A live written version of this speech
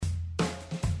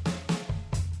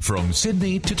From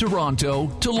Sydney to Toronto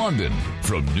to London,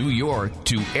 from New York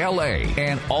to LA,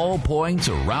 and all points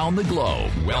around the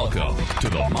globe. Welcome to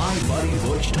the My Buddy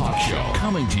Butch Talk Show,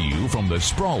 coming to you from the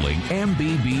sprawling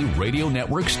MBB Radio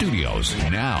Network studios.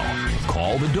 Now,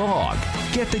 call the dog,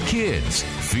 get the kids,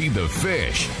 feed the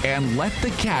fish, and let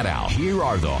the cat out. Here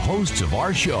are the hosts of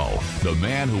our show, the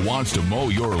man who wants to mow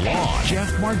your lawn, Jeff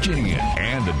Marginian,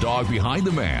 and the dog behind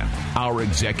the man, our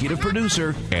executive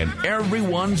producer, and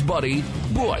everyone's buddy,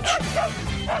 Butch.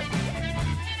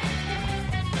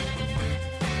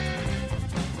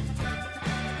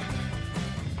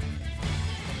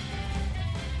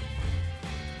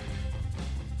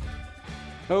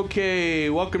 Okay,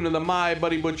 welcome to the My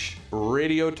Buddy Butch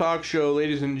Radio Talk Show,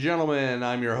 ladies and gentlemen.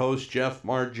 I'm your host, Jeff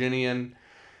Marginian,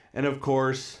 and of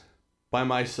course, by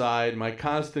my side, my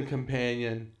constant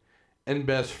companion and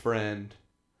best friend,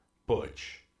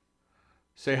 Butch.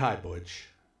 Say hi, Butch.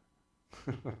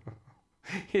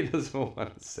 He doesn't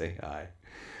want to say hi,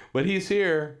 but he's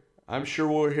here. I'm sure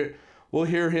we'll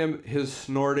hear his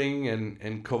snorting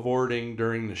and cavorting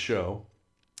during the show.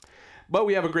 But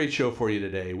we have a great show for you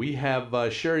today. We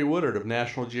have Sherry Woodard of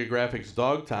National Geographic's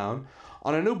Dogtown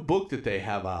on a new book that they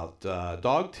have out,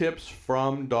 Dog Tips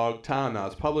from Dogtown. Now,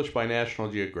 it's published by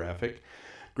National Geographic.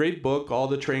 Great book. All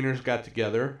the trainers got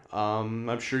together.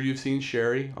 I'm sure you've seen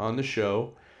Sherry on the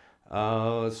show.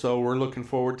 So we're looking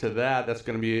forward to that. That's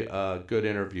going to be a good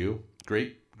interview.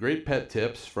 Great pet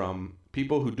tips from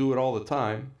people who do it all the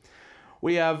time.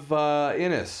 We have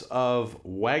Ines of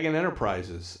Wagon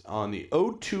Enterprises on the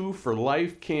O2 for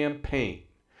Life campaign.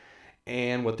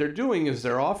 And what they're doing is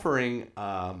they're offering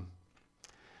O2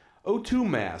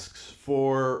 masks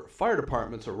for fire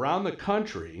departments around the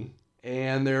country.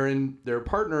 And they're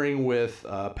partnering with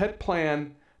Pet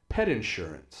Plan Pet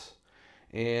Insurance.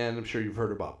 And I'm sure you've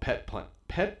heard about Pet Plan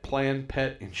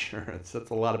Pet Insurance. That's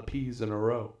a lot of P's in a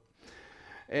row.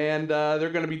 And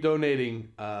they're going to be donating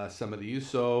some of these.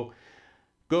 So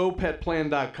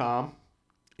GoPetPlan.com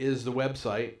is the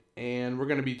website. And we're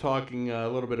going to be talking a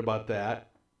little bit about that,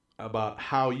 about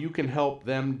how you can help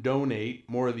them donate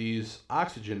more of these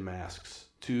oxygen masks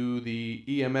to the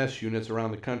EMS units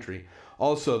around the country.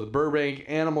 Also, the Burbank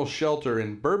Animal Shelter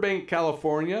in Burbank,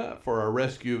 California for our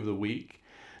Rescue of the Week.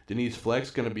 Denise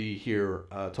Fleck's going to be here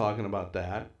talking about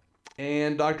that.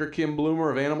 And Dr. Kim Bloomer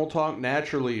of Animal Talk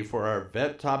Naturally for our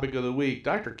Vet Topic of the Week.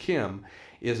 Dr. Kim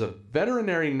is a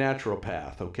veterinary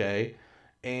naturopath, okay?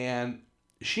 And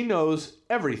she knows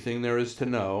everything there is to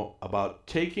know about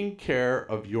taking care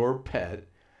of your pet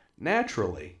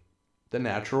naturally, the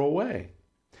natural way.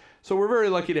 So we're very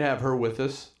lucky to have her with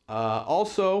us.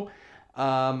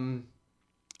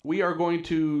 We are going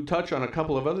to touch on a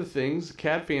couple of other things. The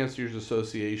Cat Fanciers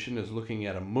Association is looking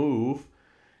at a move.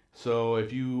 So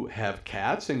if you have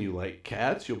cats and you like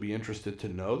cats, you'll be interested to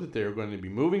know that they're going to be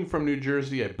moving from New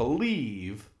Jersey, I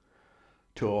believe,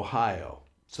 to Ohio.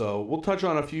 So we'll touch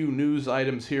on a few news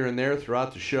items here and there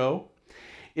throughout the show.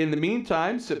 In the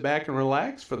meantime, sit back and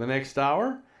relax for the next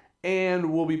hour.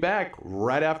 And we'll be back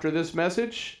right after this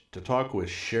message to talk with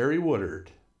Sherry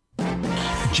Woodard.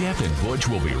 Jeff and Butch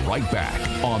will be right back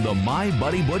on the My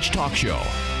Buddy Butch Talk Show.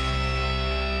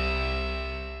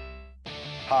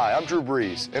 Hi, I'm Drew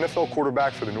Brees, NFL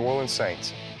quarterback for the New Orleans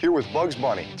Saints, here with Bugs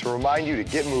Bunny to remind you to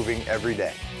get moving every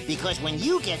day. Because when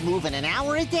you get moving an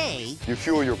hour a day, you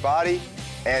fuel your body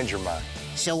and your mind.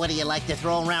 So what do you like to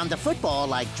throw around the football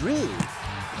like Drew?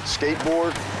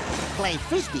 Skateboard. Play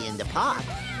frisbee in the park.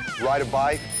 Ride a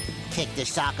bike. Kick the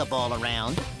soccer ball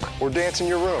around. Or dance in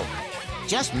your room.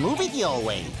 Just move it your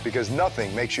way. Because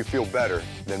nothing makes you feel better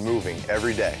than moving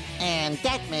every day. And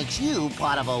that makes you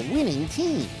part of a winning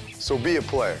team. So be a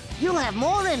player. You'll have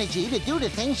more energy to do the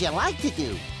things you like to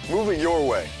do. Move it your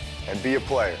way and be a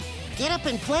player. Get up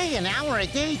and play an hour a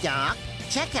day, Doc.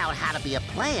 Check out how to be a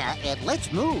player at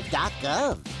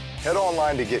letsmove.gov. Head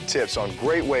online to get tips on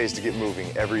great ways to get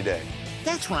moving every day.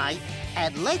 That's right,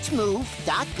 at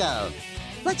letsmove.gov.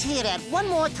 Let's hear that one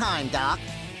more time, Doc.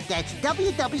 That's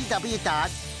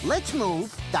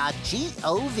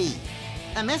www.letsmove.gov.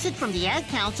 A message from the Ad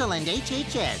Council and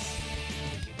HHS.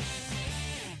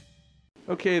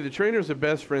 Okay, the trainers of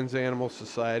Best Friends Animal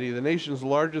Society, the nation's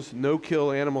largest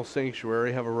no-kill animal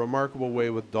sanctuary, have a remarkable way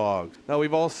with dogs. Now,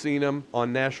 we've all seen them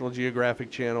on National Geographic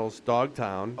Channel's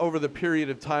Dogtown. Over the period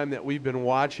of time that we've been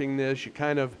watching this, you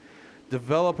kind of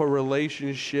develop a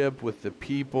relationship with the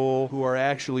people who are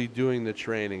actually doing the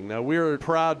training. Now, we're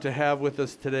proud to have with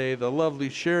us today the lovely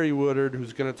Sherry Woodard,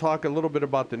 who's going to talk a little bit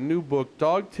about the new book,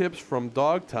 Dog Tips from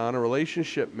Dogtown, a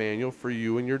relationship manual for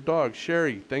you and your dog.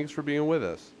 Sherry, thanks for being with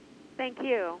us. Thank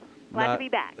you. Glad to be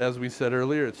back. As we said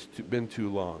earlier, it's been too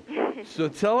long. So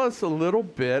tell us a little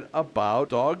bit about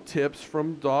Dog Tips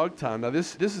from Dogtown. Now,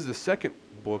 this is the second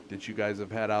book that you guys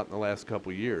have had out in the last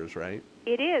couple years, right?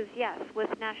 It is, yes, with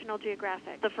National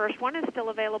Geographic. The first one is still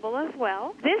available as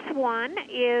well. This one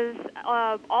is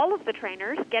all of the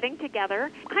trainers getting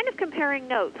together, kind of comparing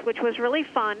notes, which was really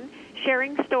fun,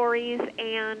 sharing stories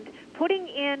and putting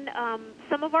in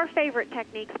some of our favorite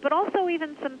techniques, but also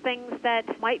even some things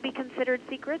that might be considered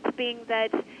secrets, being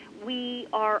that we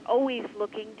are always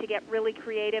looking to get really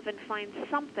creative and find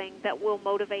something that will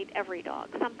motivate every dog,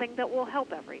 something that will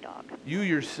help every dog. You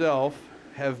yourself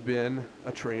have been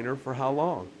a trainer for how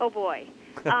long? Oh, boy.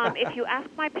 If you ask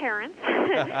my parents,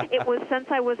 it was since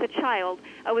I was a child.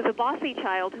 I was a bossy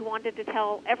child who wanted to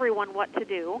tell everyone what to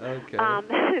do. Okay.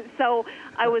 So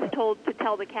I was told to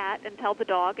tell the cat and tell the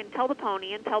dog and tell the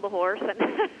pony and tell the horse. And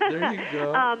there you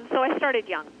go. So I started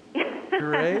young.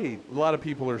 Great. A lot of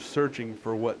people are searching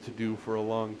for what to do for a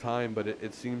long time, but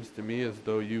it seems to me as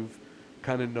though you've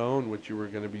kind of known what you were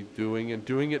going to be doing and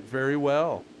doing it very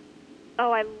well.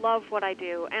 Oh, I love what I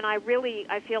do, and I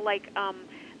feel like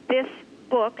this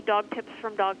book, Dog Tips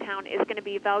from Dogtown, is going to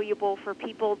be valuable for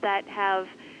people that have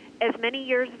as many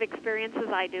years of experience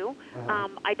as I do.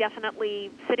 I definitely,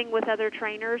 sitting with other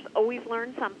trainers, always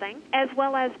learn something, as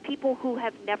well as people who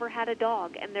have never had a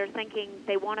dog, and they're thinking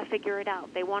they want to figure it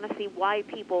out. They want to see why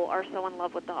people are so in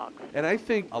love with dogs. And I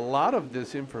think a lot of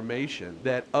this information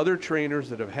that other trainers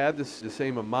that have had the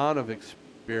same amount of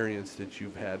experience that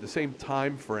you've had, the same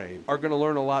time frame, are going to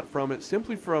learn a lot from it,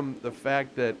 simply from the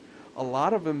fact that a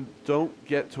lot of them don't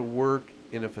get to work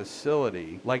in a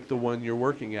facility like the one you're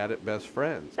working at Best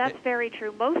Friends. That's very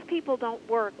true. Most people don't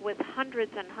work with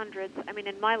hundreds and hundreds, I mean,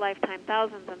 in my lifetime,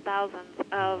 thousands and thousands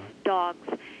of dogs.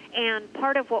 And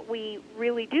part of what we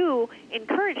really do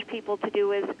encourage people to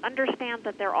do is understand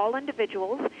that they're all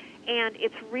individuals, and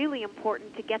it's really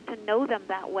important to get to know them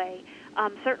that way.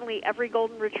 Certainly every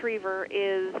golden retriever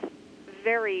is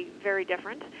very, very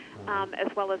different, as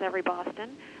well as every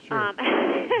Boston. Sure.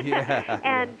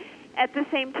 And at the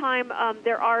same time,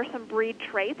 there are some breed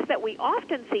traits that we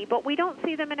often see, but we don't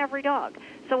see them in every dog.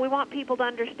 So we want people to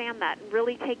understand that and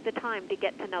really take the time to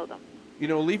get to know them. You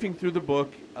know, leafing through the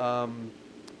book,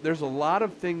 there's a lot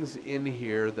of things in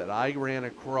here that I ran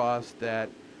across that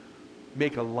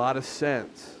make a lot of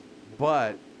sense,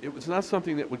 but it was not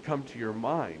something that would come to your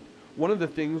mind. One of the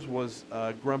things was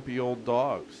grumpy old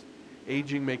dogs.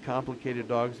 Aging may complicate a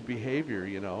dog's behavior,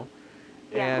 you know.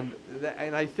 Yes.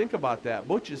 And I think about that.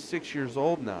 Butch is 6 years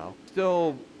old now.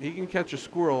 Still, he can catch a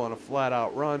squirrel on a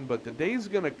flat-out run, but the day's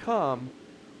going to come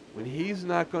when he's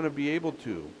not going to be able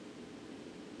to.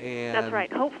 And that's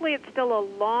right. Hopefully it's still a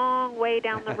long way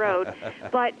down the road.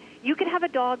 But you could have a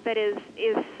dog that is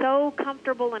so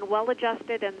comfortable and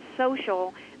well-adjusted and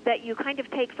social that you kind of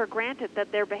take for granted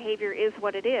that their behavior is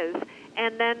what it is,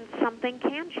 and then something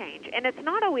can change. And it's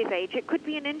not always age. It could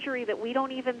be an injury that we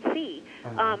don't even see.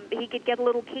 He could get a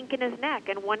little kink in his neck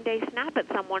and one day snap at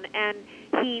someone, and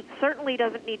he certainly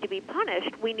doesn't need to be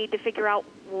punished. We need to figure out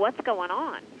what's going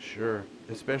on. Sure,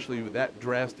 especially with that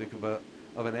drastic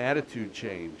of an attitude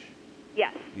change.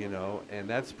 Yes. You know, and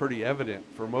that's pretty evident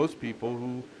for most people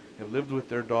who have lived with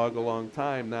their dog a long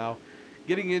time. Now,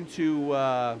 getting into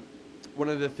one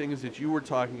of the things that you were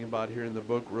talking about here in the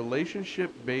book,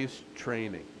 relationship-based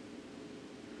training.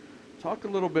 Talk a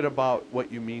little bit about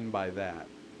what you mean by that.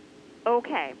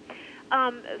 Okay.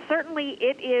 Certainly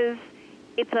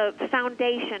it's a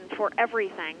foundation for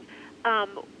everything.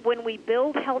 When we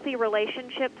build healthy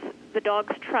relationships, the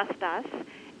dogs trust us,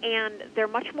 and they're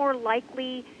much more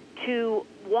likely to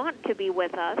want to be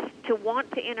with us, to want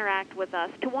to interact with us,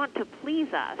 to want to please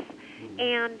us.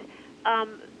 And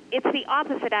it's the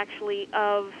opposite, actually,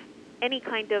 of any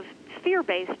kind of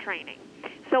fear-based training.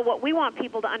 So what we want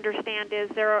people to understand is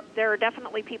there are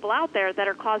definitely people out there that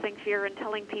are causing fear and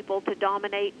telling people to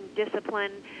dominate and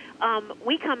discipline.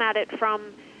 We come at it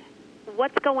from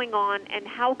what's going on and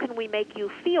how can we make you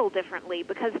feel differently,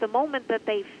 because the moment that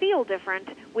they feel different,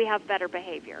 we have better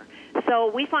behavior.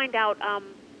 So we find out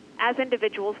as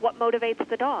individuals what motivates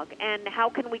the dog and how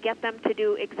can we get them to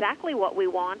do exactly what we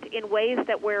want in ways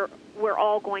that we're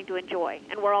all going to enjoy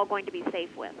and we're all going to be safe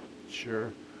with.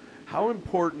 Sure. How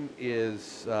important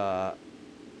is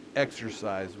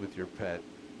exercise with your pet,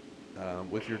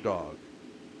 with your dog?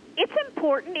 It's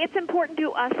important. It's important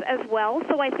to us as well.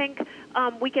 So I think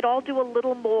we could all do a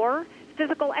little more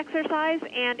physical exercise,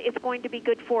 and it's going to be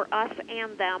good for us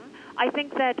and them. I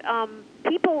think that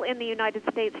people in the United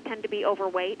States tend to be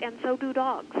overweight, and so do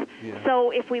dogs. Yeah.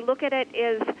 So if we look at it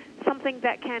as something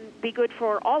that can be good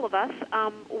for all of us,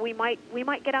 we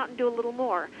might get out and do a little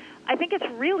more. I think it's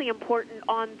really important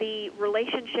on the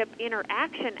relationship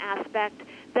interaction aspect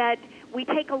that we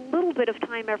take a little bit of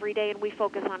time every day and we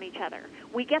focus on each other.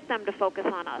 We get them to focus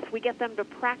on us. We get them to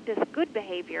practice good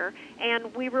behavior,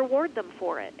 and we reward them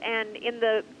for it. And in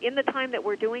the time that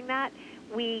we're doing that,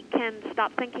 we can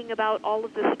stop thinking about all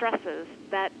of the stresses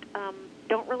that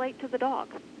don't relate to the dog.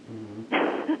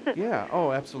 Mm-hmm. Yeah.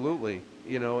 Oh, absolutely.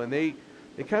 And they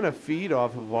kind of feed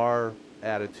off of our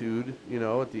attitude,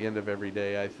 at the end of every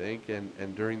day, I think,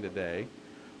 and during the day.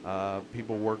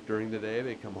 People work during the day,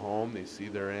 they come home, they see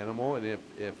their animal, and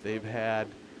if they've had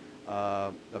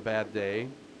a bad day,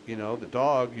 the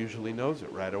dog usually knows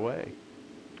it right away.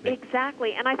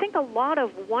 Exactly. And I think a lot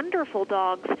of wonderful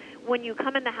dogs, when you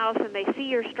come in the house and they see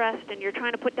you're stressed and you're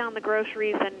trying to put down the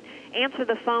groceries and answer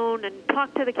the phone and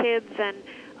talk to the kids, and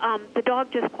the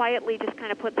dog just quietly just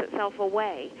kind of puts itself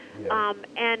away. Yeah.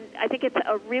 And I think it's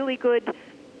a really good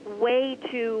way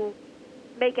to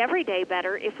make every day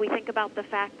better if we think about the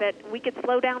fact that we could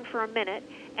slow down for a minute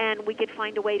and we could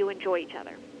find a way to enjoy each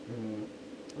other.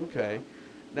 Mm-hmm. Okay.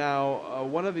 Now,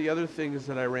 one of the other things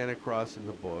that I ran across in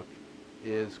the book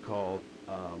is called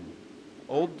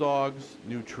Old Dogs,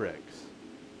 New Tricks.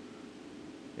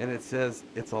 And it says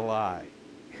it's a lie.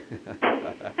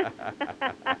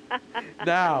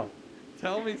 Now,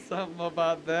 tell me something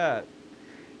about that.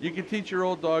 You can teach your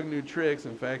old dog new tricks.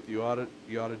 In fact, you ought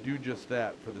to do just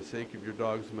that for the sake of your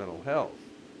dog's mental health.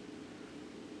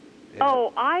 And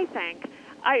I think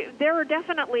there are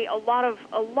definitely a lot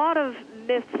of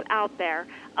myths out there.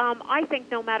 I think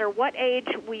no matter what age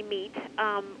we meet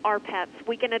our pets,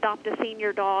 we can adopt a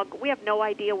senior dog. We have no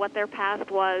idea what their past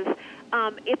was.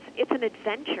 It's an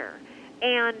adventure,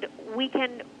 and we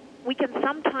can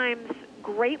sometimes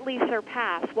greatly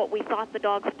surpass what we thought the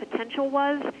dog's potential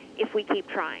was if we keep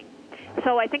trying.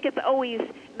 So I think it's always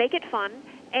make it fun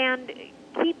and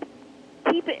keep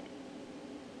it.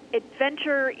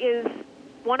 Adventure is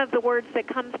one of the words that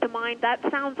comes to mind. That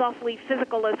sounds awfully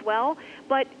physical as well,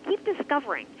 but keep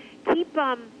discovering. Keep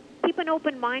an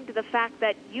open mind to the fact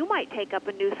that you might take up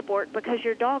a new sport because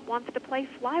your dog wants to play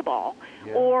fly ball,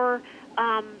 or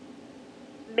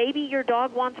maybe your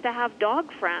dog wants to have dog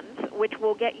friends, which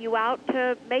will get you out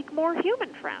to make more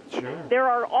human friends. Sure. There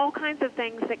are all kinds of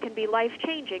things that can be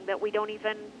life-changing that we don't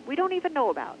even know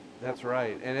about. That's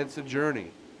right, and it's a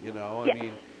journey. Yes. I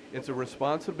mean, it's a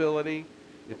responsibility.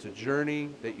 It's a journey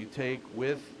that you take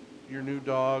with your new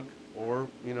dog, or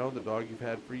the dog you've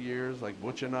had for years. Like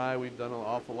Butch and I, we've done an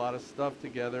awful lot of stuff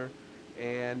together,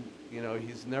 and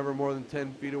he's never more than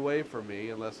 10 feet away from me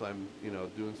unless I'm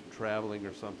doing some traveling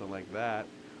or something like that.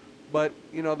 But,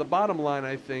 the bottom line,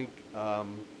 I think,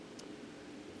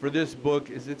 for this book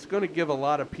is it's going to give a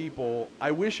lot of people...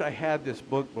 I wish I had this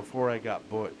book before I got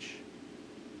Butch,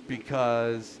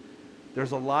 because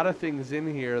there's a lot of things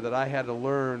in here that I had to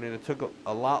learn, and it took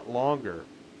a lot longer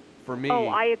for me. Oh,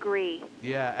 I agree.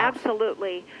 Yeah.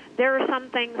 Absolutely. There are some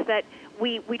things that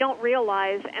we don't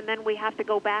realize, and then we have to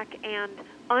go back and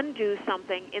undo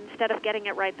something instead of getting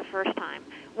it right the first time.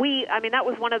 That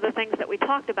was one of the things that we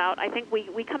talked about. I think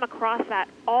we come across that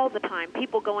all the time.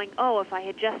 People going, oh, if I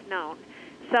had just known.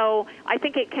 So I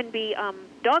think it can be,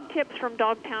 dog tips from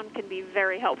Dogtown can be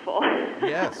very helpful.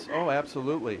 Yes. Oh,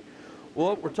 absolutely.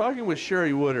 Well, we're talking with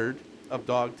Sherry Woodard of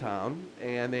Dogtown,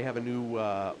 and they have a new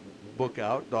book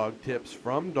out, Dog Tips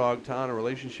from Dogtown, a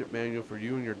relationship manual for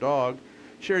you and your dog.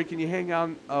 Sherry, can you hang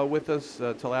on with us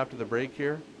till after the break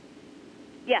here?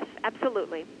 Yes,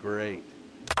 absolutely. Great.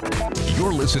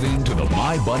 You're listening to the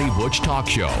My Buddy Butch Talk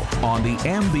Show on the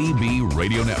MBB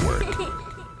Radio Network.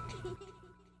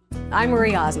 I'm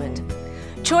Marie Osmond.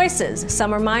 Choices,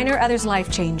 some are minor, others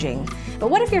life-changing. But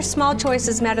what if your small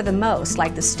choices matter the most,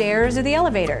 like the stairs or the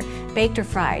elevator, baked or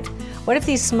fried? What if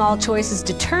these small choices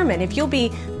determine if you'll be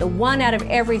the 1 out of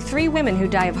every 3 women who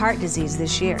die of heart disease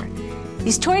this year?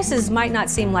 These choices might not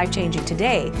seem life-changing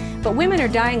today, but women are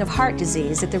dying of heart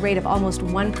disease at the rate of almost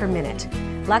 1 per minute.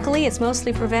 Luckily, it's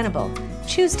mostly preventable.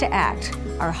 Choose to act.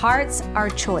 Our hearts, our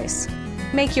choice.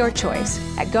 Make your choice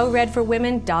at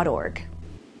goredforwomen.org.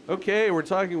 Okay, we're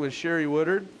talking with Sherry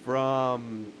Woodard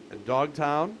from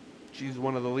Dogtown. She's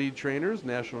one of the lead trainers,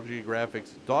 National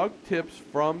Geographic's Dog Tips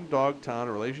from Dogtown,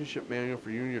 a relationship manual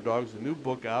for you and your dogs, a new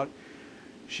book out.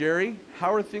 Sherry,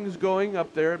 how are things going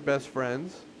up there at Best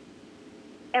Friends?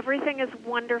 Everything is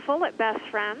wonderful at Best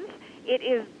Friends. It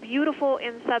is beautiful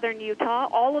in southern Utah.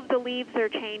 All of the leaves are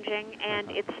changing,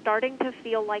 and it's starting to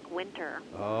feel like winter.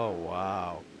 Oh,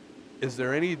 wow. Is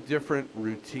there any different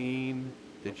routine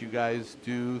that you guys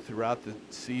do throughout the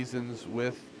seasons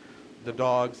with the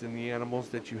dogs and the animals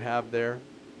that you have there?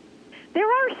 There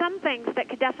are some things that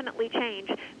could definitely change.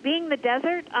 Being the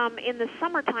desert, in the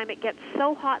summertime it gets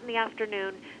so hot in the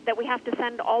afternoon that we have to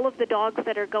send all of the dogs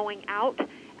that are going out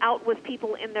with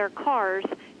people in their cars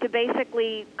to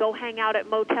basically go hang out at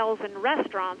motels and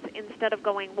restaurants instead of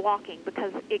going walking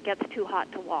because it gets too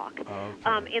hot to walk.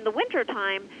 Okay. In the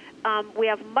wintertime, we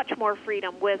have much more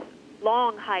freedom with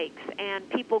long hikes and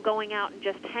people going out and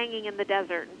just hanging in the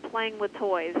desert and playing with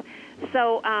toys.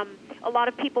 So a lot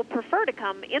of people prefer to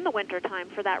come in the wintertime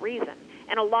for that reason.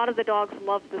 And a lot of the dogs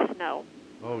love the snow.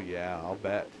 Oh, yeah, I'll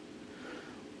bet.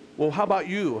 Well, how about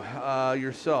you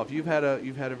yourself? You've had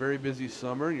a very busy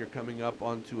summer, and you're coming up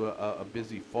onto a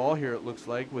busy fall here, it looks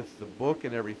like, with the book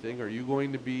and everything. Are you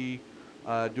going to be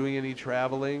doing any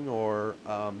traveling, or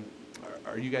are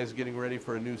you guys getting ready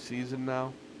for a new season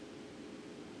now?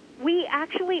 We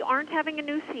actually aren't having a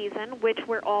new season, which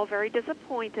we're all very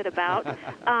disappointed about.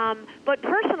 But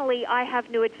personally, I have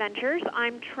new adventures.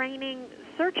 I'm training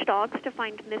search dogs to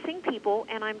find missing people,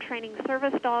 and I'm training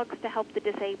service dogs to help the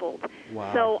disabled.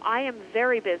 Wow. So I am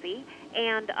very busy,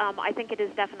 and I think it is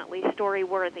definitely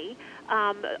story-worthy.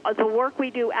 The work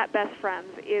we do at Best Friends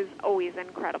is always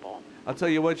incredible. I'll tell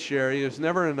you what, Sherry, there's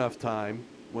never enough time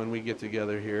when we get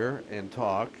together here and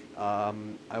talk.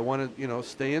 I want to,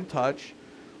 stay in touch.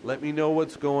 Let me know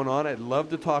what's going on. I'd love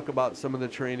to talk about some of the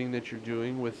training that you're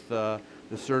doing with the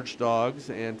search dogs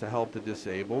and to help the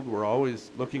disabled. We're always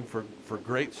looking for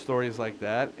great stories like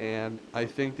that, and I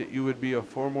think that you would be a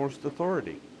foremost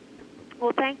authority.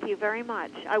 Well, thank you very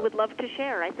much. I would love to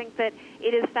share. I think that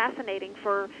it is fascinating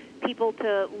for people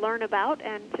to learn about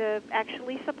and to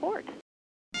actually support.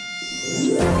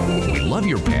 We love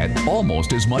your pet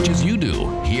almost as much as you do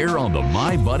here on the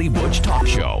My Buddy Butch Talk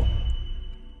Show.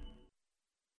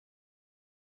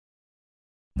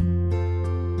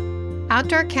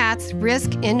 Outdoor cats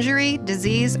risk injury,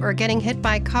 disease, or getting hit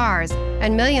by cars,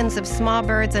 and millions of small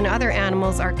birds and other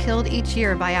animals are killed each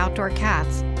year by outdoor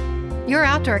cats. Your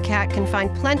outdoor cat can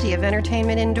find plenty of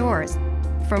entertainment indoors.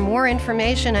 For more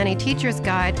information and a teacher's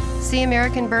guide, see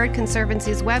American Bird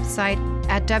Conservancy's website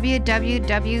at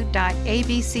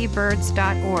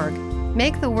www.abcbirds.org.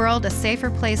 Make the world a safer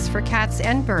place for cats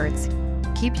and birds.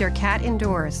 Keep your cat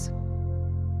indoors.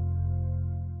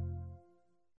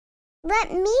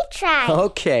 Let me try.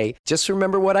 Okay, just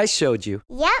remember what I showed you.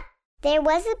 Yep, there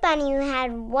was a bunny who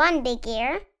had one big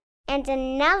ear and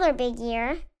another big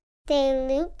ear. They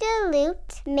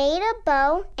looped-a-looped, made a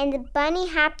bow, and the bunny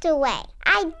hopped away.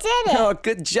 I did it! Oh,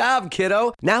 good job,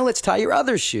 kiddo. Now let's tie your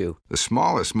other shoe. The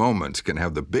smallest moments can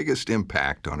have the biggest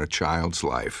impact on a child's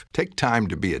life. Take time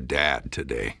to be a dad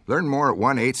today. Learn more at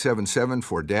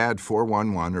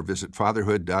 1-877-4DAD-411 or visit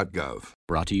fatherhood.gov.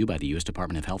 Brought to you by the U.S.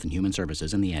 Department of Health and Human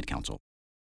Services and the Ad Council.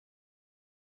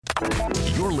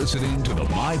 You're listening to the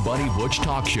My Buddy Butch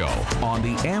Talk Show on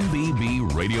the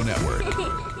MBB Radio Network.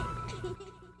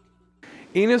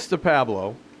 Enos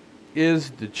DePablo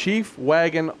is the Chief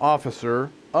Wagon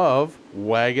Officer of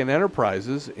Wagon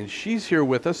Enterprises, and she's here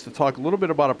with us to talk a little bit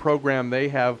about a program they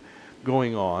have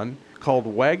going on called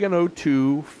Wagon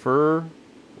 02 Fur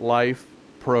Life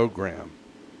Program.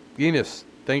 Enos,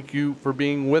 thank you for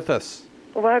being with us.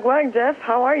 Wag, wag, Jeff.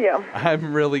 How are you?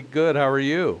 I'm really good. How are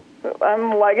you?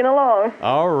 I'm wagging along.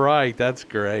 All right. That's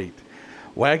great.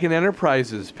 Wagon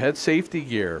Enterprises, pet safety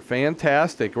gear.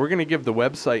 Fantastic. We're going to give the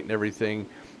website and everything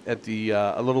at the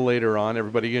a little later on.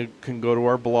 Everybody can go to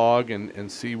our blog and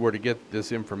see where to get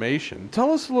this information.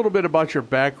 Tell us a little bit about your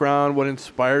background, what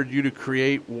inspired you to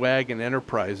create Wagon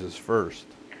Enterprises first.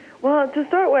 Well, to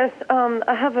start with,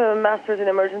 I have a master's in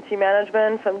emergency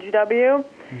management from GW,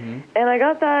 and I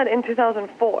got that in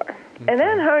 2004. Okay. And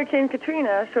then Hurricane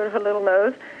Katrina showed her little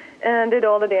nose and did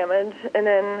all the damage, and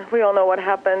then we all know what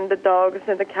happened. The dogs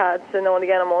and the cats and all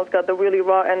the animals got the really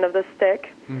raw end of the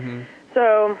stick.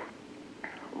 So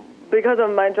because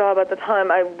of my job at the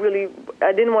time, I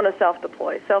didn't want to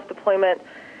self-deploy. Self-deployment,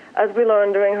 as we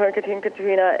learned during Hurricane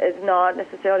Katrina, is not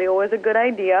necessarily always a good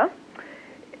idea.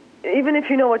 Even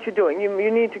if you know what you're doing, you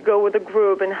need to go with a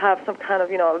group and have some kind of,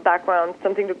 a background,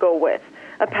 something to go with,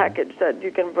 a package that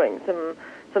you can bring, some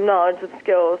knowledge, some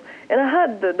skills. And I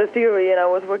had the theory, and I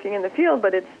was working in the field,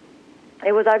 but it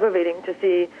was aggravating to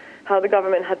see how the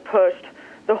government had pushed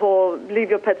the whole leave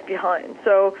your pets behind.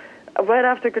 So right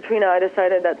after Katrina, I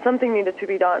decided that something needed to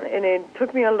be done, and it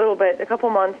took me a couple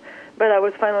months, but I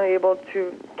was finally able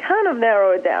to kind of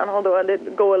narrow it down, although I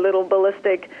did go a little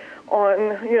ballistic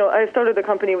on, I started the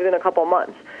company within a couple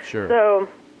months. Sure. So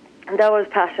that was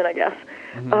passion, I guess,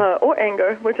 or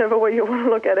anger, whichever way you want to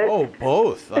look at it. Oh,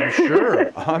 both, I'm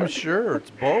sure. I'm sure it's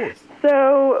both.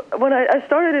 So when I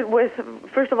started it with,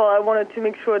 first of all, I wanted to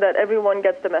make sure that everyone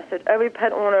gets the message. Every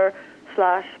pet owner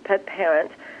owner/pet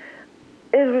parent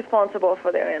is responsible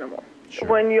for their animal. Sure.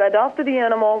 When you adopted the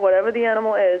animal, whatever the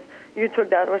animal is, you took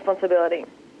that responsibility.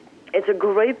 It's a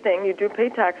great thing. You do pay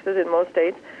taxes in most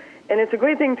states, and it's a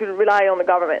great thing to rely on the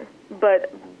government.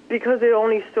 But because there are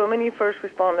only so many first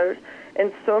responders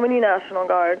and so many National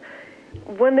Guard,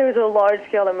 when there's a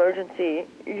large-scale emergency,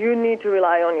 you need to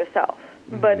rely on yourself.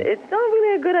 But it's not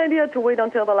really a good idea to wait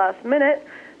until the last minute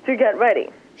to get ready.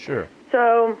 Sure.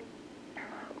 So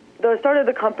I started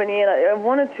the company, and I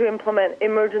wanted to implement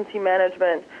emergency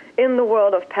management in the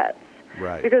world of pets.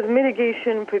 Right. Because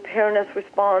mitigation, preparedness,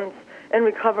 response, and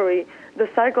recovery, the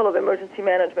cycle of emergency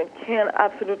management can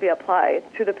absolutely apply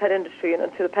to the pet industry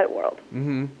and to the pet world.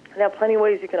 Mm-hmm. There are plenty of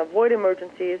ways you can avoid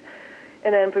emergencies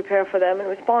and then prepare for them and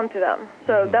respond to them.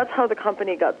 So that's how the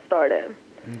company got started.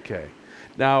 Okay.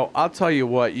 Now, I'll tell you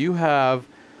what, you have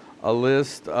a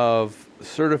list of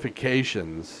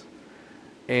certifications,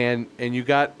 and you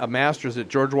got a master's at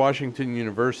George Washington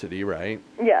University, right?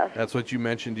 Yes. That's what you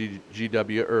mentioned to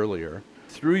GW earlier.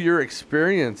 Through your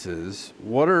experiences,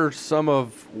 what are some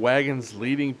of Wagon's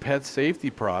leading pet safety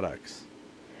products?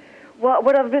 Well,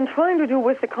 what I've been trying to do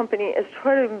with the company is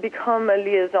try to become a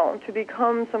liaison, to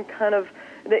become some kind of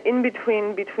the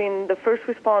in-between between the first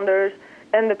responders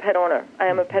and the pet owner. I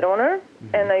am a pet owner,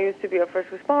 and I used to be a first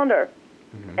responder.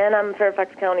 And I'm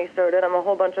Fairfax County certified. I'm a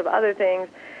whole bunch of other things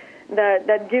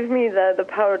that give me the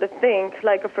power to think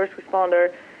like a first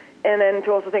responder and then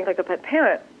to also think like a pet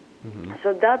parent.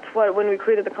 So that's what, when we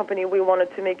created the company, we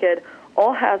wanted to make it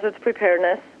all hazards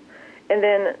preparedness. And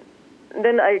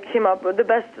then I came up with the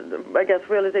best, I guess,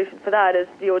 realization for that is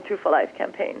the O2 for Life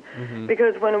campaign.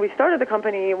 Because when we started the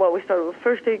company, well, we started with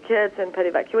first aid kits and pet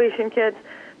evacuation kits,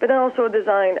 but then also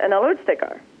designed an alert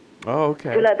sticker. Oh,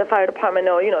 okay. To let the fire department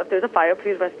know, if there's a fire,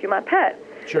 please rescue my pet.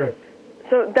 Sure.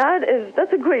 So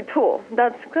that's a great tool.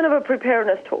 That's kind of a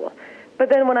preparedness tool. But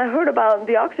then when I heard about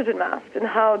the oxygen masks and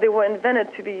how they were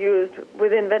invented to be used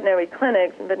within veterinary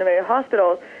clinics and veterinary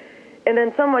hospitals, and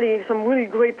then some really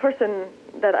great person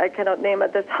that I cannot name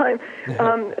at this time,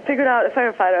 figured out, a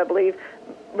firefighter, I believe,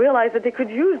 realized that they could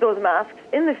use those masks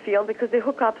in the field because they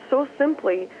hook up so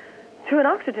simply to an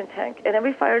oxygen tank. And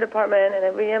every fire department and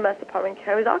every EMS department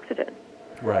carries oxygen.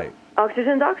 Right.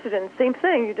 Oxygen's oxygen, same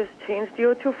thing. You just change the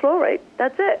O2 flow rate.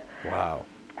 That's it. Wow.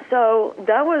 So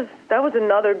that was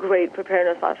another great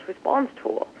preparedness/response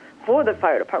tool for the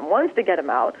fire department. Once they get them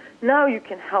out, now you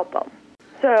can help them.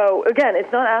 So again,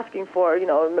 it's not asking for,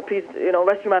 please,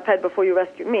 rescue my pet before you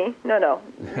rescue me. No.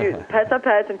 Pets are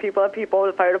pets and people are people.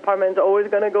 The fire department is always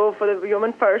going to go for the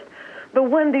human first. But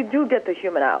when they do get the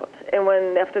human out, and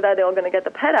when after that they're going to get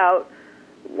the pet out,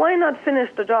 why not finish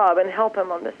the job and help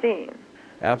them on the scene?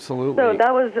 Absolutely. So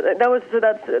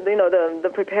that's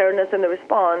the preparedness and the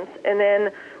response. And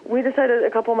then we decided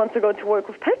a couple months ago to work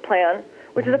with Pet Plan,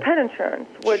 which is a pet insurance,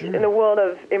 which in the world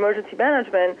of emergency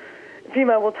management,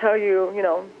 FEMA will tell you,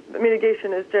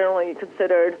 mitigation is generally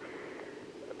considered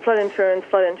flood insurance,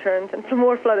 and some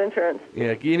more flood insurance.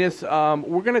 Yeah, Ines,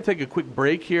 we're going to take a quick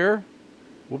break here.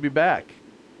 We'll be back.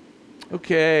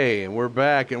 Okay, and we're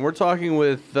back, and we're talking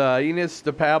with Ines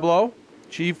DePablo,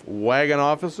 Chief Wagon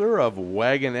Officer of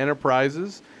Wagon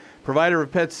Enterprises, provider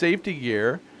of pet safety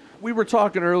gear. We were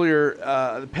talking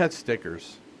earlier, pet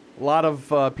stickers. A lot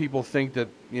of people think that,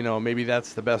 maybe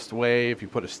that's the best way if you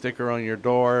put a sticker on your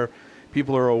door.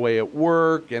 People are away at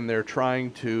work and they're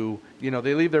trying to,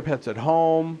 they leave their pets at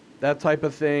home, that type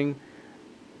of thing.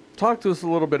 Talk to us a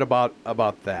little bit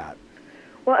about that.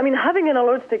 Well, having an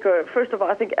alert sticker, first of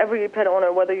all, I think every pet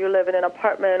owner, whether you live in an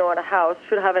apartment or in a house,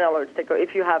 should have an alert sticker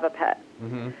if you have a pet.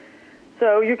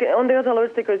 So you can, on those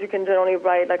alert stickers, you can generally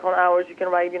write, like on ours, you can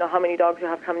write, how many dogs you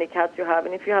have, how many cats you have,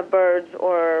 and if you have birds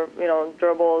or,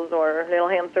 gerbils or little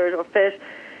hamsters or fish,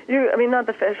 not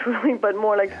the fish really, but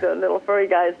more like the little furry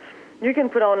guys, you can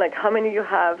put on like how many you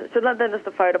have. So let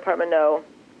the fire department know,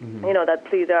 that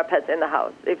please, there are pets in the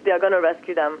house. If they are going to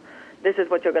rescue them, this is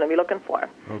what you're going to be looking for.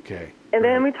 Okay. And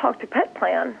then we talked to Pet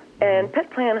Plan, and Pet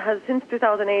Plan has, since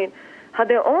 2008, had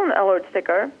their own alert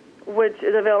sticker, which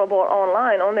is available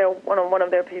online on one of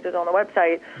their pages on the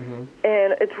website.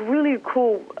 And it's really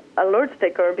cool alert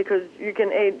sticker because you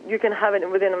can have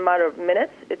it within a matter of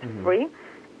minutes. It's free.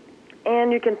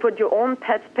 And you can put your own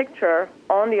pet's picture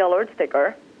on the alert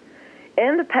sticker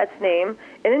and the pet's name,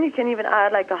 and then you can even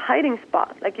add like a hiding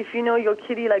spot. Like if your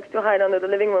kitty likes to hide under the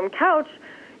living room couch,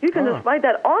 you can just write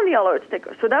that on the alert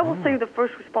sticker. So that will save the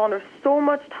first responders so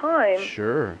much time.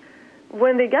 Sure.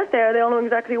 When they get there, they'll know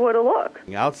exactly where to look.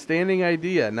 Outstanding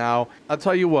idea. Now, I'll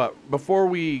tell you what, before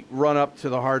we run up to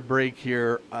the hard break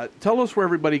here, tell us where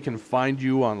everybody can find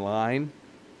you online.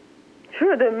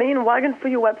 Sure. The main Wagon For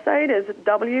You website is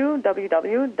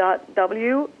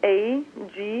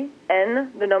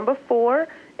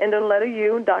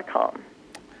www.wagn4u.com.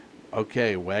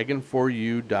 Okay,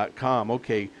 wagonforyou.com.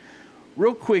 Okay,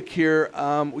 real quick here,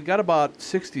 we got about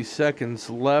 60 seconds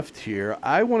left here.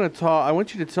 I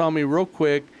want you to tell me real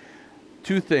quick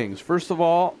two things. First of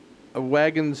all,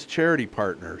 Wagon's charity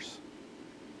partners.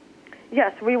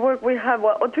 Yes, we have,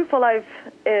 Two for Life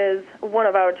is one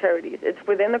of our charities. It's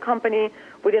within the company.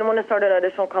 We didn't want to start an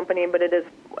additional company, but it is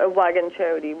a Wagon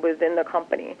charity within the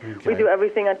company. Okay. We do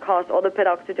everything at cost. All the pet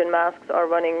oxygen masks are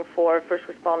running for first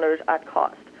responders at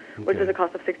cost, which is a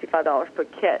cost of $65 per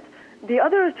kit. The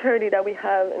other charity that we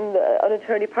have, and the other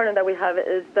charity partner that we have,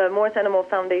 is the Morris Animal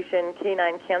Foundation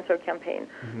Canine Cancer Campaign.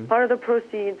 Mm-hmm. Part of the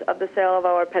proceeds of the sale of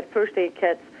our pet first aid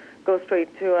kits go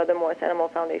straight to the Morris Animal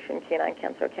Foundation Canine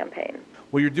Cancer Campaign.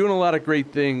 Well, you're doing a lot of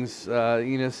great things,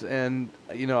 Enos, and,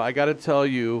 I got to tell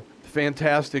you,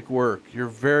 fantastic work. You're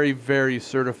very, very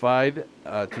certified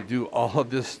to do all of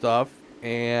this stuff,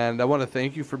 and I want to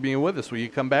thank you for being with us. Will you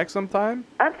come back sometime?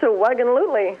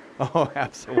 Absolutely. Oh,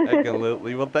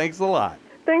 absolutely. Well, thanks a lot.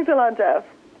 Thanks a lot, Jeff.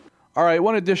 All right,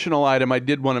 one additional item I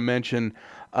did want to mention.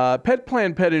 Pet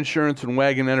Plan Pet Insurance and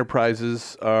Wagon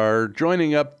Enterprises are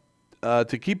joining up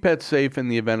to keep pets safe in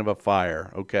the event of a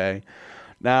fire, okay?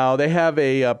 Now, they have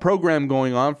a program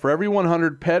going on for every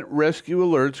 100 pet rescue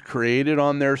alerts created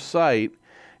on their site,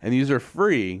 and these are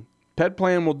free. Pet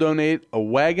Plan will donate a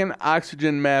Wagon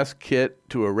oxygen mask kit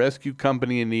to a rescue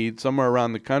company in need somewhere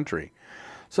around the country.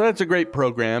 So that's a great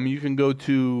program. You can go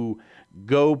to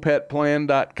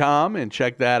gopetplan.com and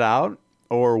check that out,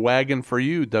 or Wagon For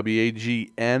You,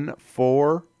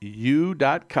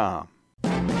 WAGN4U.com.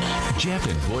 Jeff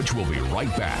and Butch will be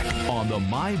right back on the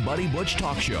My Buddy Butch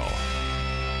Talk Show.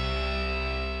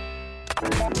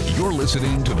 You're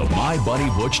listening to the My Buddy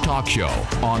Butch Talk Show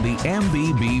on the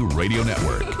MBB Radio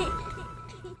Network.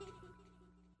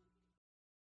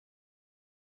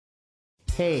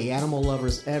 Hey, animal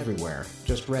lovers everywhere.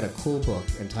 Just read a cool book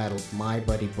entitled My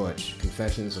Buddy Butch,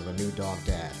 Confessions of a New Dog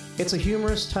Dad. It's a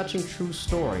humorous, touching, true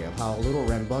story of how a little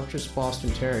rambunctious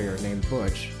Boston Terrier named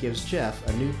Butch gives Jeff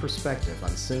a new perspective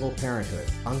on single parenthood,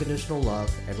 unconditional love,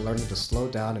 and learning to slow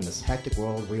down in this hectic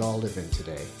world we all live in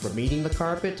today. From eating the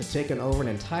carpet to taking over an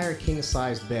entire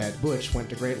king-sized bed, Butch went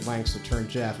to great lengths to turn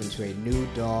Jeff into a new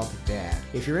dog dad.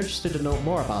 If you're interested to know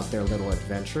more about their little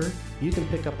adventure, you can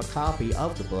pick up a copy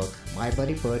of the book, My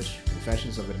Buddy Butch,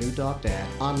 Confessions of a New Dog Dad,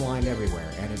 online everywhere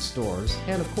and in stores,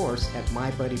 and of course at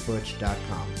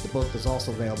mybuddybutch.com. The book is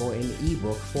also available in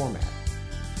ebook format.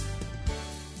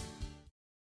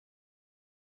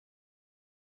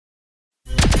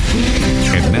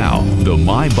 And now, the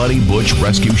My Buddy Butch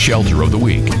Rescue Shelter of the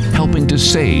Week, helping to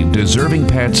save deserving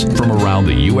pets from around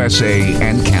the USA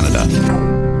and Canada.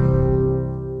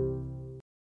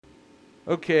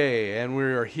 Okay, and we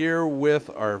are here with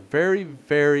our very,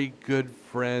 very good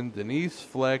friend, Denise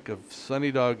Fleck of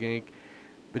Sunny Dog Inc.,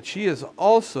 but she is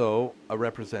also a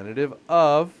representative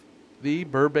of the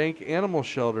Burbank Animal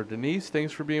Shelter. Denise,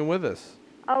 thanks for being with us.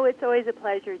 Oh, it's always a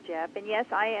pleasure, Jeff. And yes,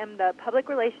 I am the public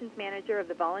relations manager of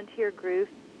the volunteer group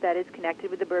that is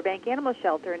connected with the Burbank Animal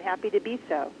Shelter, and happy to be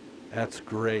so. That's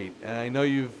great. And I know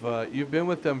you've been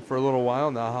with them for a little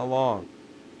while now. How long?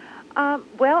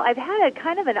 Well, I've had a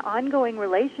kind of an ongoing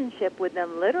relationship with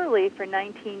them literally for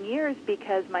 19 years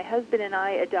because my husband and I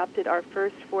adopted our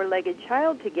first four-legged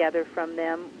child together from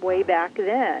them way back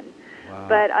then. Wow.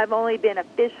 But I've only been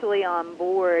officially on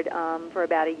board for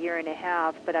about a year and a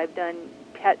half, but I've done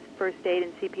pet first aid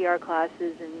and CPR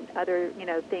classes and other,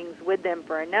 things with them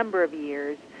for a number of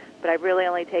years. But I've really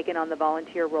only taken on the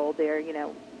volunteer role there,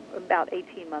 about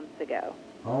 18 months ago.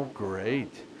 Oh,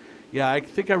 great. Yeah, I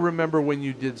think I remember when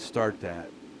you did start that,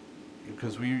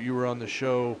 because you were on the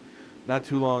show not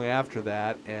too long after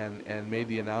that and made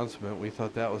the announcement. We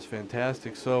thought that was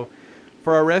fantastic. So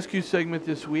for our rescue segment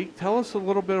this week, tell us a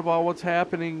little bit about what's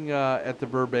happening at the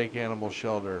Burbank Animal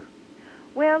Shelter.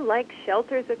 Well, like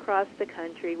shelters across the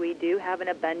country, we do have an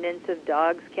abundance of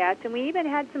dogs, cats, and we even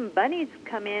had some bunnies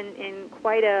come in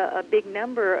quite a big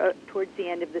number towards the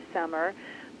end of the summer.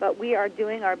 But we are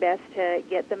doing our best to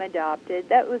get them adopted.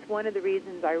 That was one of the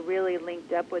reasons I really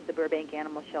linked up with the Burbank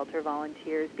Animal Shelter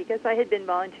volunteers, because I had been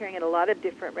volunteering at a lot of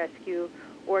different rescue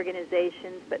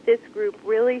organizations, but this group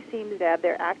really seems to have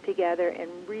their act together and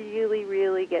really,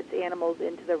 really gets animals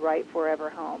into the right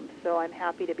forever home. So I'm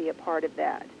happy to be a part of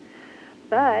that.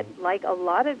 But like a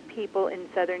lot of people in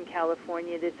Southern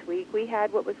California this week, we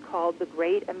had what was called the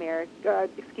Great California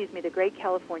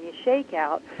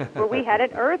Shakeout, where we had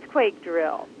an earthquake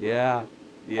drill. Yeah.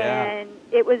 Yeah. And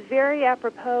it was very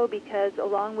apropos because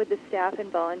along with the staff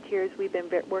and volunteers, we've been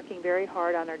working very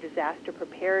hard on our disaster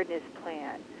preparedness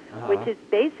plan, which is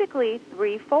basically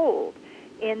threefold.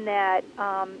 In that,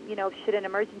 should an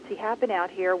emergency happen out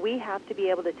here, we have to be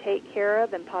able to take care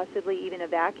of and possibly even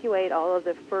evacuate all of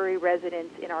the furry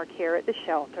residents in our care at the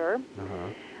shelter.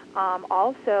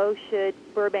 Also, should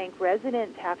Burbank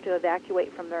residents have to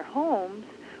evacuate from their homes,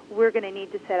 we're going to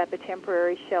need to set up a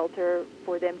temporary shelter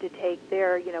for them to take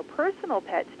their, personal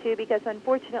pets too, because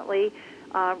unfortunately,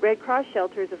 Red Cross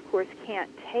shelters, of course,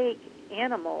 can't take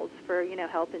animals for,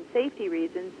 health and safety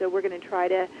reasons. So we're going to try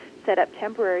to set up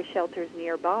temporary shelters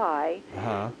nearby.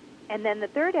 And then the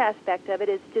third aspect of it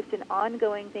is just an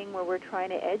ongoing thing where we're trying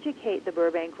to educate the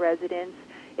Burbank residents.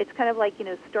 It's kind of like,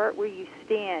 start where you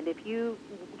stand. If you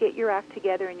get your act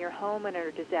together in your home and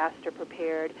are disaster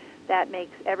prepared, that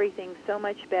makes everything so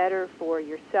much better for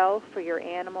yourself, for your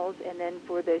animals, and then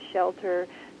for the shelter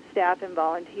staff and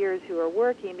volunteers who are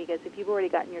working, because if you've already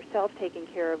gotten yourself taken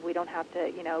care of, we don't have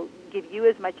to, give you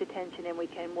as much attention, and we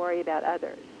can worry about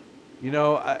others.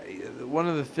 One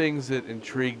of the things that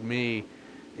intrigued me,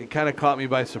 it kind of caught me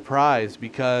by surprise,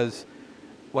 because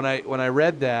when I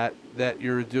read that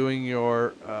you're doing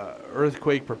your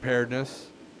earthquake preparedness,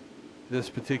 this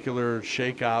particular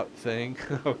shakeout thing,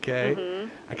 okay,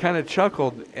 I kind of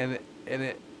chuckled, and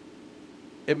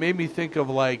it made me think of,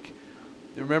 like,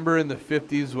 remember in the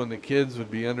 50s when the kids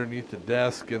would be underneath the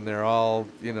desk and they're all,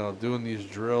 doing these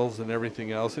drills and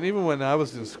everything else. And even when I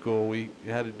was in school, we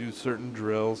had to do certain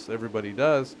drills. Everybody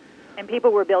does. And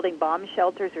people were building bomb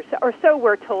shelters, or so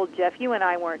we're told, Jeff. You and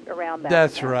I weren't around that.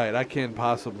 That's right. I can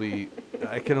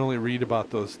only read about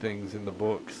those things in the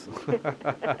books.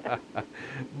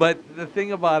 But the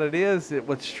thing about it is that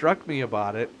what struck me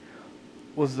about it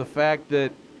was the fact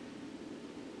that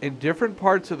in different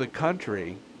parts of the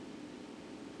country,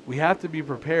 we have to be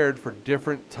prepared for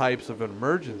different types of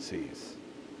emergencies.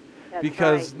 That's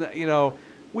because, right.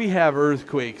 We have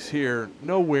earthquakes here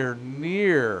nowhere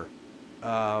near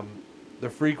the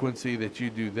frequency that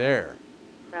you do there.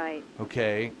 Right.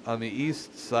 Okay, on the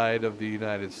east side of the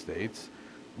United States,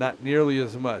 not nearly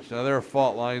as much. Now, there are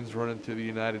fault lines running through the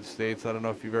United States. I don't know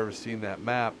if you've ever seen that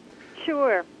map.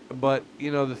 Sure. But,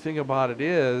 the thing about it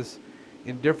is,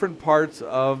 in different parts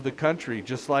of the country,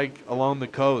 just like along the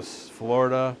coast,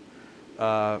 Florida,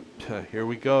 here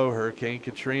we go, Hurricane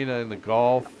Katrina in the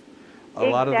Gulf. A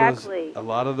lot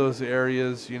of those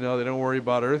areas, they don't worry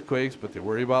about earthquakes, but they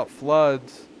worry about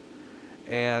floods.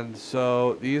 And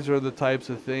so these are the types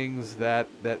of things that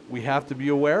we have to be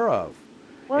aware of.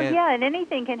 Well, and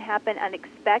anything can happen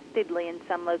unexpectedly in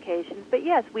some locations. But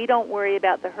yes, we don't worry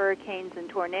about the hurricanes and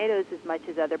tornadoes as much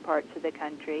as other parts of the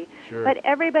country. Sure. But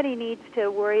everybody needs to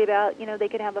worry about, they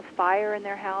could have a fire in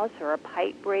their house or a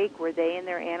pipe break where they and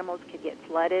their animals could get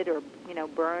flooded or,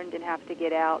 burned and have to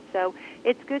get out. So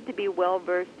it's good to be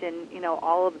well-versed in,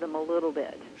 all of them a little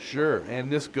bit. Sure, and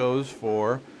this goes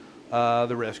for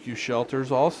the rescue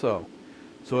shelters also.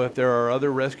 So if there are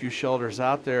other rescue shelters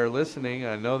out there listening,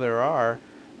 I know there are,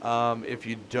 if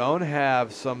you don't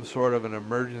have some sort of an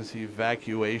emergency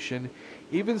evacuation,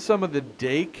 even some of the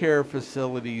daycare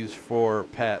facilities for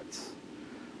pets,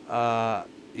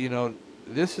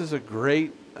 this is a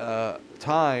great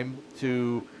time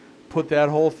to put that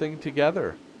whole thing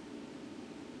together.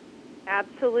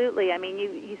 Absolutely. I mean,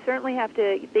 you certainly have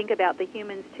to think about the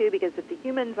humans, too, because if the